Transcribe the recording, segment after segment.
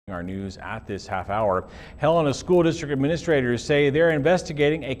Our news at this half hour. Helena School District administrators say they're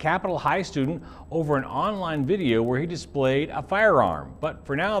investigating a Capitol High student over an online video where he displayed a firearm. But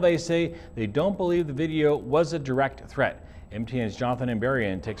for now, they say they don't believe the video was a direct threat. MTN's Jonathan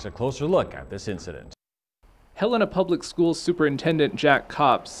Ambarian takes a closer look at this incident. Helena Public Schools Superintendent Jack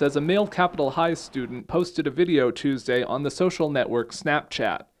Kopp says a male Capitol High student posted a video Tuesday on the social network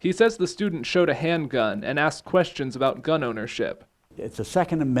Snapchat. He says the student showed a handgun and asked questions about gun ownership. It's a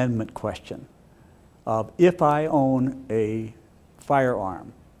Second Amendment question of, if I own a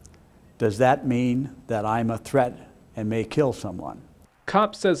firearm, does that mean that I'm a threat and may kill someone?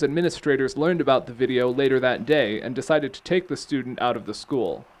 Kopp says administrators learned about the video later that day and decided to take the student out of the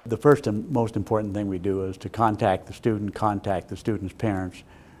school. The first and most important thing we do is to contact the student's parents,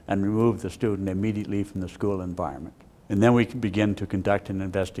 and remove the student immediately from the school environment. And then we can begin to conduct an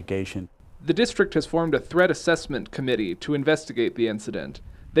investigation. The district has formed a threat assessment committee to investigate the incident.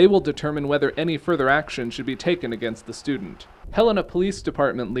 They will determine whether any further action should be taken against the student. Helena Police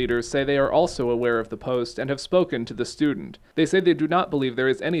Department leaders say they are also aware of the post and have spoken to the student. They say they do not believe there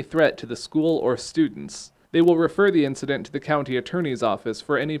is any threat to the school or students. They will refer the incident to the county attorney's office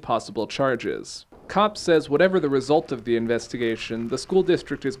for any possible charges. Kopp says whatever the result of the investigation, the school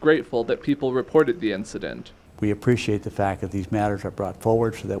district is grateful that people reported the incident. We appreciate the fact that these matters are brought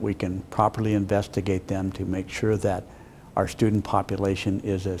forward so that we can properly investigate them to make sure that our student population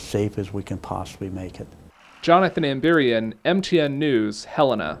is as safe as we can possibly make it. Jonathan Ambarian, MTN News,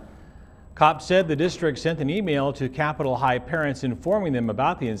 Helena. Kopp said the district sent an email to Capitol High parents informing them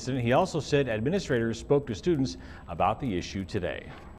about the incident. He also said administrators spoke to students about the issue today.